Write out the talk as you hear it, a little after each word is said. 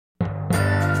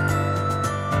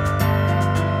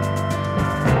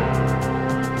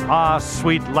Ah,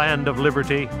 sweet land of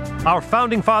liberty. Our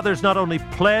founding fathers not only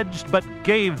pledged, but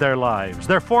gave their lives,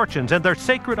 their fortunes, and their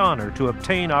sacred honor to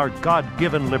obtain our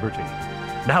God-given liberty.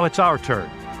 Now it's our turn.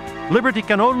 Liberty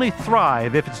can only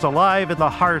thrive if it's alive in the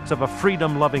hearts of a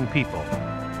freedom-loving people.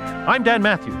 I'm Dan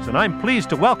Matthews, and I'm pleased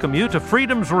to welcome you to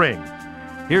Freedom's Ring.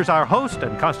 Here's our host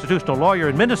and constitutional lawyer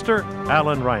and minister,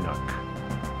 Alan Reinach.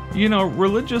 You know,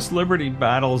 religious liberty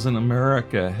battles in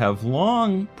America have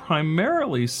long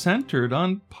primarily centered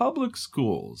on public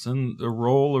schools and the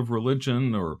role of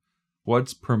religion or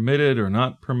what's permitted or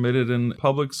not permitted in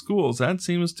public schools. That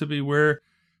seems to be where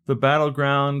the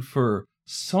battleground for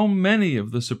so many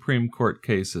of the Supreme Court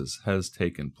cases has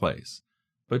taken place.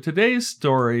 But today's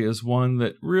story is one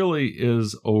that really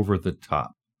is over the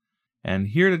top. And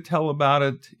here to tell about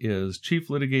it is Chief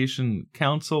Litigation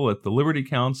Counsel at the Liberty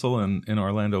Counsel in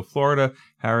Orlando, Florida,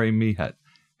 Harry Mehet.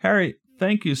 Harry,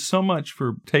 thank you so much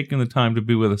for taking the time to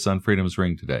be with us on Freedom's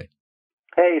Ring today.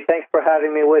 Hey, thanks for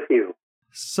having me with you.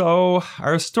 So,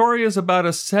 our story is about a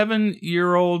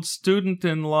 7-year-old student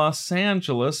in Los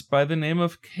Angeles by the name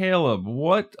of Caleb.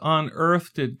 What on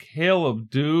earth did Caleb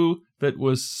do that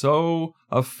was so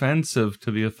offensive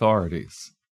to the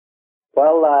authorities?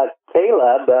 Well,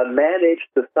 Caleb managed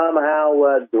to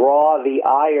somehow draw the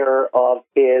ire of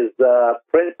his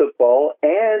principal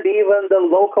and even the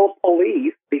local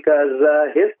police because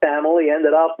his family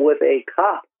ended up with a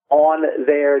cop on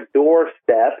their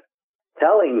doorstep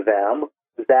telling them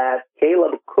that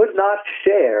Caleb could not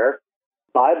share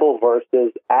Bible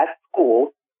verses at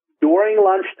school during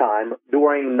lunchtime,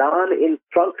 during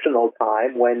non-instructional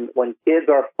time, when kids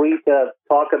are free to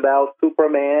talk about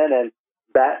Superman and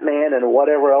Batman and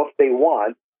whatever else they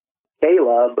want.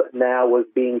 Caleb now was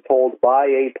being told by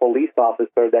a police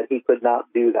officer that he could not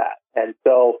do that. And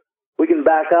so we can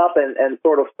back up and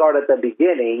sort of start at the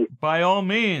beginning. By all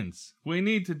means, we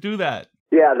need to do that.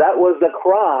 Yeah, that was the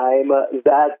crime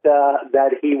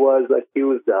that he was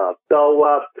accused of.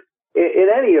 So in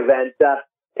any event,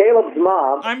 Caleb's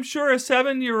mom... I'm sure a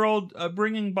 7-year-old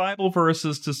bringing Bible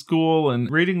verses to school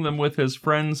and reading them with his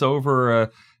friends over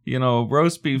a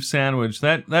roast beef sandwich,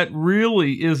 that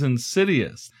really is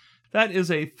insidious. That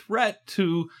is a threat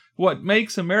to what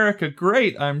makes America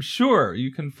great, I'm sure.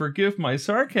 You can forgive my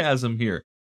sarcasm here.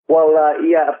 Well,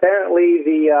 apparently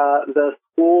the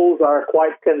schools are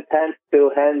quite content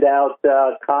to hand out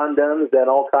condoms and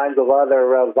all kinds of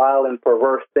other vile and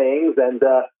perverse things, and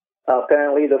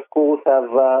apparently the schools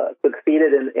have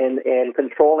succeeded in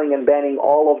controlling and banning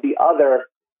all of the other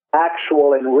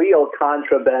actual and real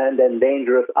contraband and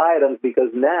dangerous items because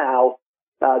now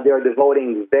they're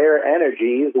devoting their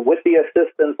energies with the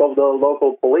assistance of the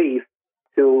local police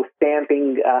to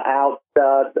stamping out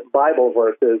Bible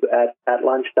verses at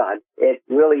lunchtime. It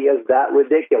really is that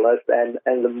ridiculous,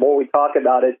 and the more we talk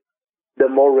about it, the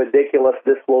more ridiculous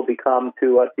this will become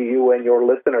to you and your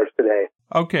listeners today.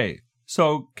 Okay,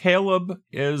 so Caleb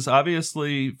is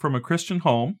obviously from a Christian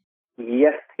home.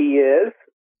 Yes, he is.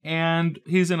 And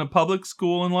he's in a public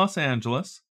school in Los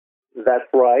Angeles. That's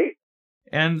right.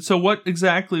 And so what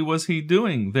exactly was he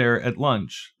doing there at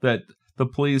lunch that the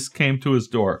police came to his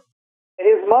door?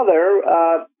 His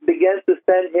mother began to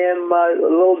send him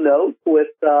little notes with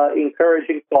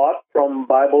encouraging thoughts from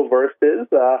Bible verses,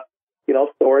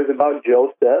 stories about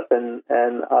Joseph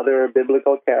and other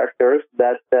biblical characters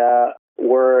that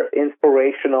were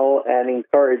inspirational and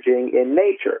encouraging in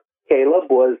nature. Caleb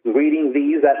was reading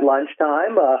these at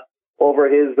lunchtime over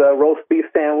his roast beef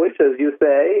sandwich, as you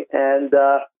say, and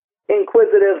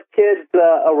inquisitive kids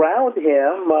around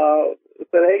him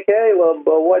said, "Hey, Caleb,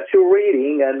 what you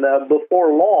reading?" And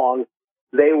before long,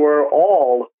 they were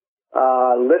all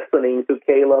listening to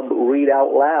Caleb read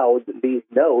out loud these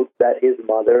notes that his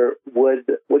mother would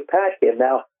pack him.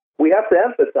 Now, we have to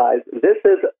emphasize, this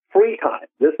is free time.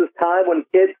 This is time when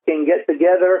kids can get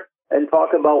together and talk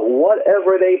about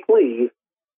whatever they please.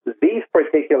 These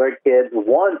particular kids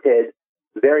wanted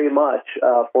very much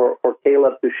for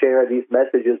Caleb to share these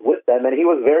messages with them, and he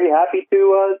was very happy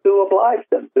to oblige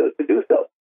them to do so.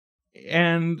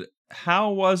 And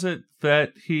how was it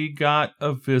that he got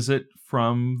a visit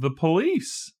from the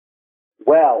police?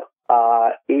 Well,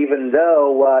 even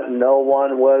though no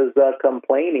one was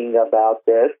complaining about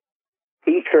this,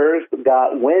 teachers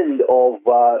got wind of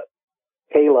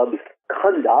Caleb's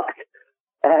conduct,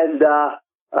 and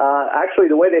actually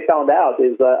the way they found out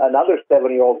is another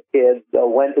 7-year-old kid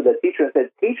went to the teacher and said,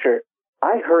 "Teacher,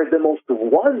 I heard the most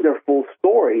wonderful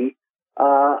story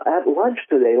at lunch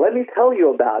today. Let me tell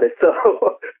you about it."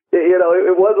 So,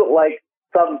 it wasn't like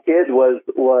some kid was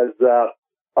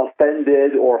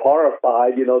offended or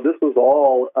horrified. This was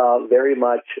all very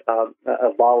much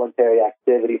a voluntary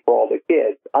activity for all the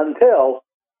kids until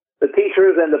the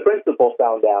teachers and the principal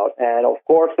found out. And of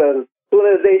course, as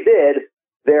soon as they did,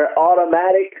 their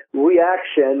automatic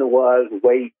reaction was,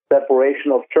 wait,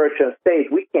 separation of church and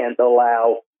state. We can't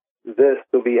allow this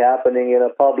to be happening in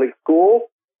a public school.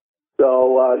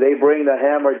 So they bring the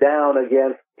hammer down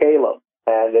against Caleb.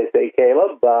 And they say,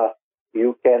 Caleb,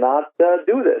 you cannot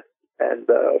do this. And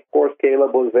of course,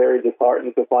 Caleb was very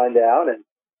disheartened to find out. And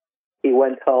he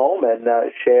went home and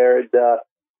shared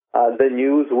the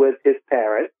news with his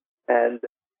parents. And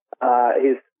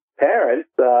his parents,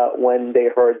 when they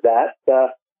heard that,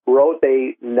 wrote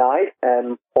a nice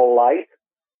and polite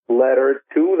letter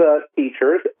to the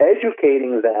teachers,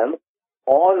 educating them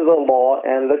on the law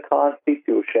and the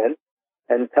Constitution,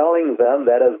 and telling them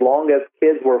that as long as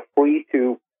kids were free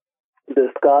to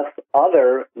discuss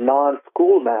other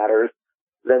non-school matters,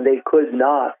 then they could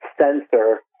not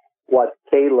censor what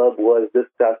Caleb was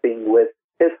discussing with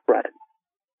his friends.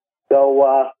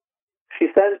 So she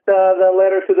sent the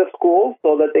letter to the school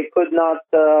so that they could not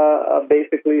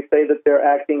basically say that they're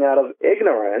acting out of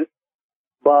ignorance,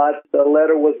 but the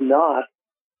letter was not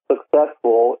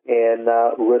successful in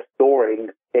restoring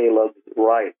Caleb's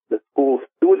rights. The school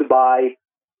stood by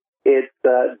its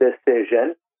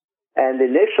decision and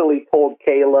initially told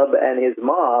Caleb and his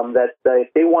mom that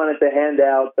if they wanted to hand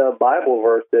out Bible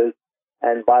verses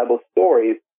and Bible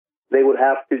stories, they would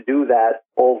have to do that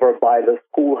over by the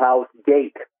schoolhouse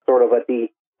gate, sort of at the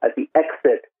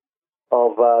exit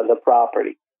of the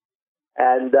property.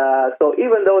 And so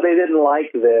even though they didn't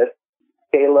like this,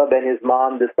 Caleb and his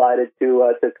mom decided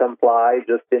to comply,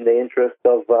 just in the interest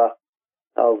of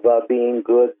being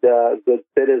good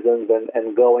citizens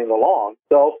and going along.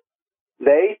 So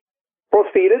they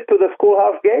proceeded to the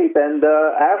schoolhouse gate, and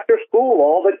after school,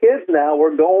 all the kids now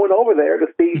were going over there to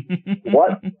see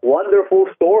what wonderful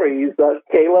stories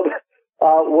Caleb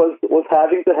was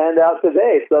having to hand out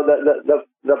today. So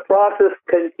the process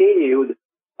continued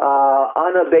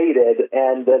unabated,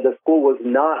 and the school was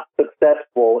not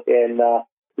successful in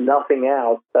snuffing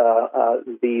out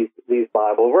these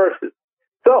Bible verses.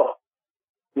 So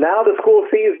now the school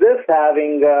sees this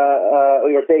having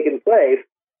or taking place.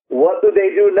 What do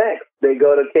they do next? They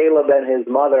go to Caleb and his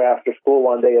mother after school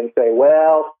one day and say,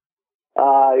 well,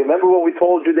 remember when we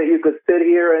told you that you could sit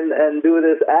here and do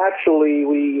this? Actually,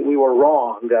 we were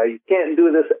wrong. You can't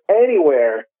do this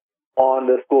anywhere on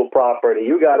the school property.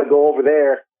 You got to go over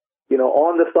there,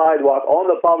 on the sidewalk, on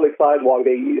the public sidewalk.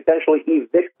 They essentially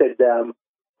evicted them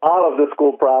out of the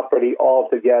school property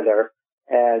altogether,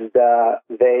 and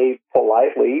they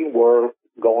politely were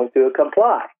going to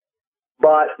comply.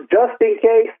 But just in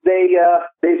case they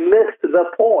missed the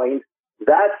point,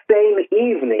 that same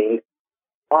evening,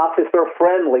 Officer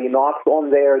Friendly knocks on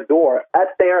their door at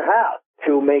their house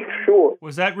to make sure.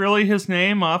 Was that really his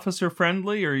name, Officer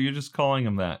Friendly, or are you just calling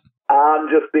him that? I'm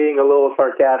just being a little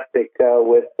sarcastic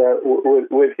with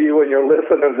you and your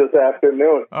listeners this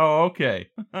afternoon. Oh, okay.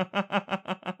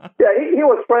 Yeah, he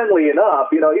was friendly enough.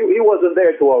 He wasn't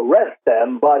there to arrest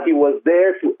them, but he was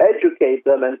there to educate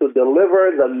them and to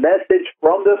deliver the message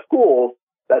from the school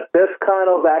that this kind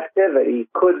of activity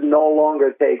could no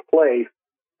longer take place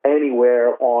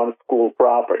anywhere on school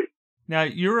property. Now,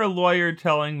 you're a lawyer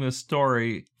telling this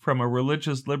story from a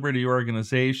religious liberty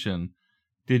organization.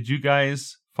 Did you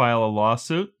guys file a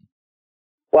lawsuit?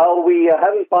 Well, we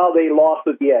haven't filed a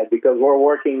lawsuit yet because we're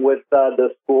working with the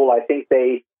school. I think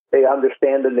they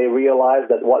understand and they realize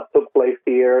that what took place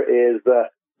here is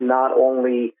not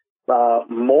only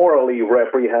morally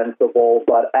reprehensible,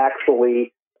 but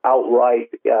actually outright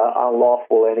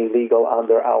unlawful and illegal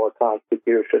under our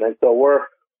Constitution. And so we're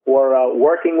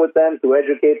working with them to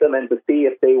educate them and to see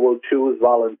if they will choose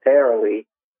voluntarily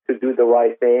to do the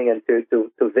right thing and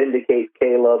to vindicate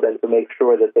Caleb and to make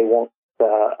sure that they won't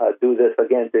do this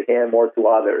again to him or to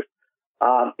others.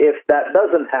 If that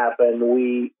doesn't happen,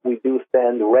 we do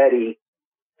stand ready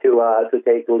to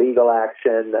take legal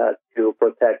action to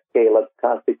protect Caleb's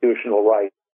constitutional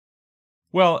rights.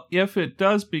 Well, if it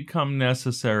does become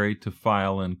necessary to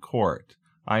file in court,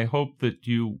 I hope that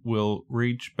you will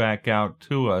reach back out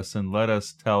to us and let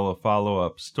us tell a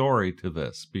follow-up story to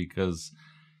this, because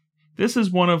this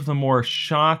is one of the more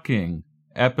shocking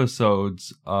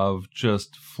episodes of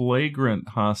just flagrant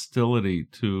hostility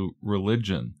to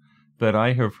religion that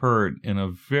I have heard in a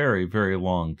very, very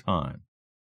long time.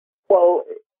 Well,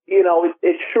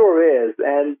 it sure is.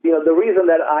 And, the reason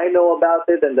that I know about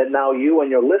it and that now you and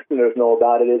your listeners know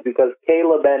about it is because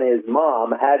Caleb and his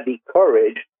mom had the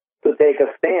courage to take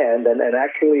a stand and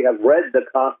actually have read the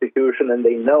Constitution and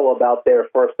they know about their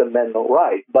First Amendment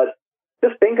rights. But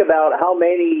just think about how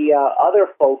many other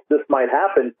folks this might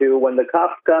happen to when the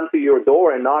cops come to your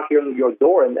door and knock on your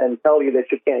door and tell you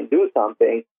that you can't do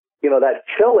something. You know, that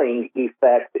chilling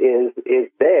effect is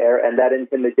there, and that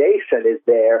intimidation is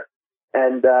there.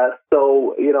 And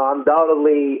so, you know,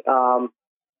 undoubtedly,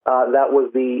 that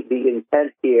was the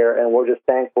intent here, and we're just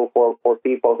thankful for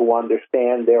people who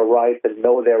understand their rights and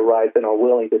know their rights and are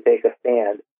willing to take a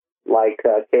stand, like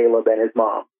Caleb and his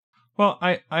mom. Well,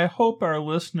 I hope our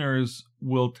listeners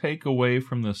will take away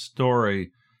from this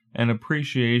story an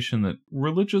appreciation that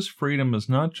religious freedom is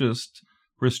not just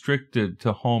restricted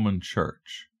to home and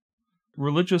church.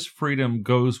 Religious freedom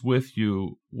goes with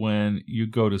you when you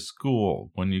go to school,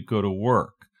 when you go to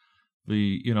work.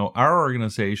 Our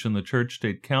organization, the Church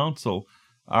State Council,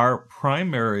 our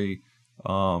primary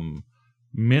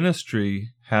ministry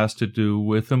has to do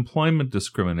with employment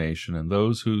discrimination and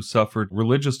those who suffered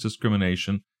religious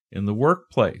discrimination in the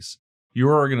workplace.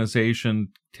 Your organization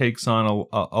takes on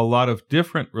a lot of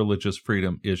different religious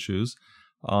freedom issues.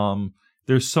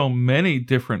 There's so many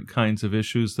different kinds of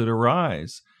issues that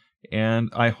arise. And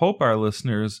I hope our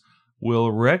listeners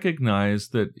will recognize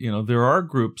that, there are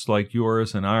groups like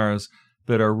yours and ours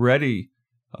that are ready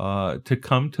to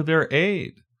come to their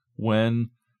aid when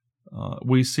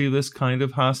we see this kind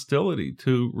of hostility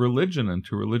to religion and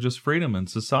to religious freedom in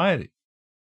society.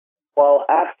 Well,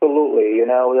 absolutely.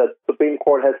 The Supreme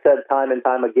Court has said time and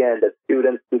time again that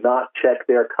students do not check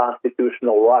their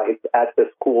constitutional rights at the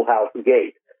schoolhouse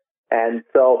gate. And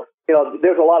so,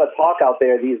 there's a lot of talk out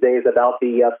there these days about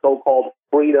the so-called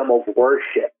freedom of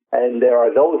worship. And there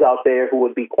are those out there who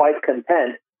would be quite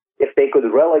content if they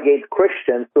could relegate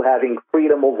Christians to having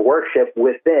freedom of worship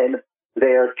within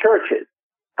their churches.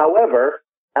 However,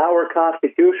 our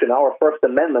Constitution, our First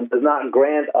Amendment, does not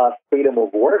grant us freedom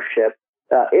of worship.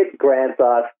 It grants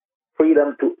us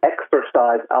freedom to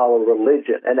exercise our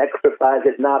religion, and exercise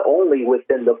it not only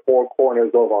within the four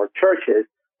corners of our churches,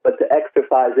 but to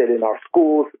exercise it in our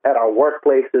schools, at our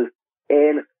workplaces,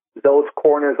 in those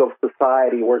corners of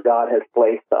society where God has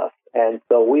placed us. And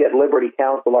so we at Liberty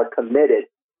Counsel are committed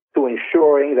to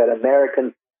ensuring that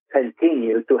Americans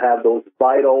continue to have those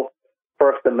vital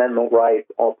First Amendment rights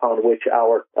upon which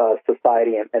our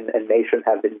society and nation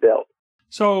have been built.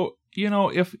 So,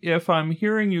 if I'm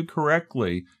hearing you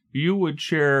correctly, you would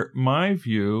share my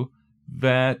view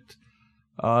that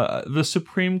the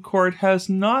Supreme Court has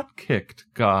not kicked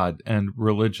God and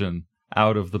religion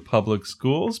out of the public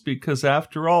schools because,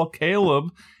 after all,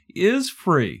 Caleb is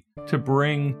free to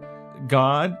bring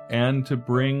God and to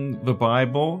bring the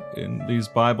Bible in these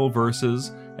Bible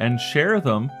verses and share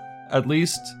them, at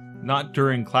least not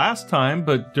during class time,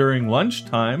 but during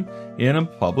lunchtime in a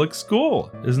public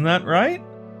school. Isn't that right?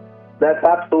 That's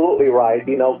absolutely right.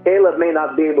 Caleb may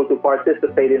not be able to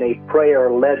participate in a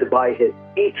prayer led by his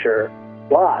teacher,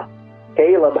 but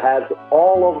Caleb has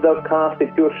all of the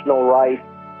constitutional rights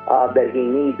that he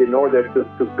needs in order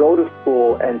to go to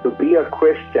school and to be a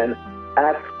Christian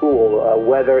at school,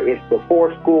 whether it's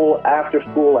before school, after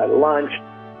school, at lunch,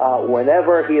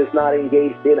 whenever he is not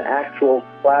engaged in actual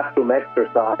classroom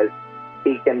exercise,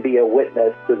 he can be a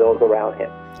witness to those around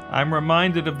him. I'm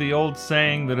reminded of the old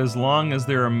saying that as long as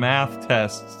there are math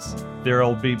tests,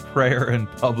 there'll be prayer in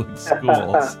public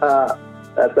schools.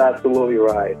 That's absolutely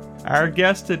right. Our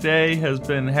guest today has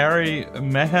been Harry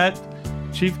Mehet,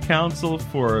 Chief Counsel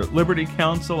for Liberty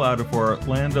Counsel out of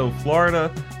Orlando,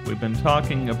 Florida. We've been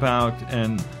talking about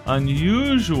an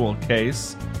unusual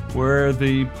case where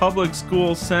the public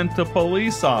school sent a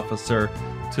police officer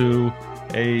to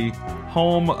a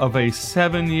home of a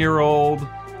 7-year-old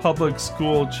public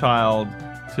school child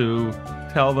to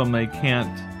tell them they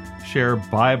can't share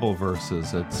Bible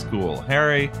verses at school.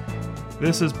 Harry,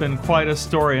 this has been quite a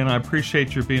story, and I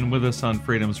appreciate your being with us on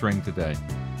Freedom's Ring today.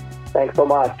 Thanks so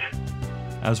much.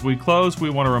 As we close, we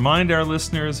want to remind our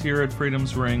listeners here at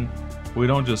Freedom's Ring, we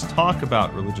don't just talk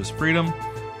about religious freedom,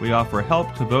 we offer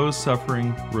help to those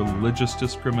suffering religious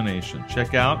discrimination.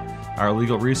 Check out our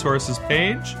legal resources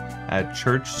page at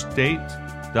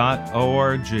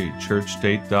churchstate.org,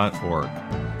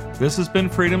 churchstate.org. This has been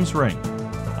Freedom's Ring.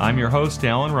 I'm your host,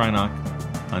 Alan Reinach.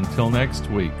 Until next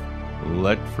week,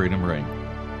 let freedom ring.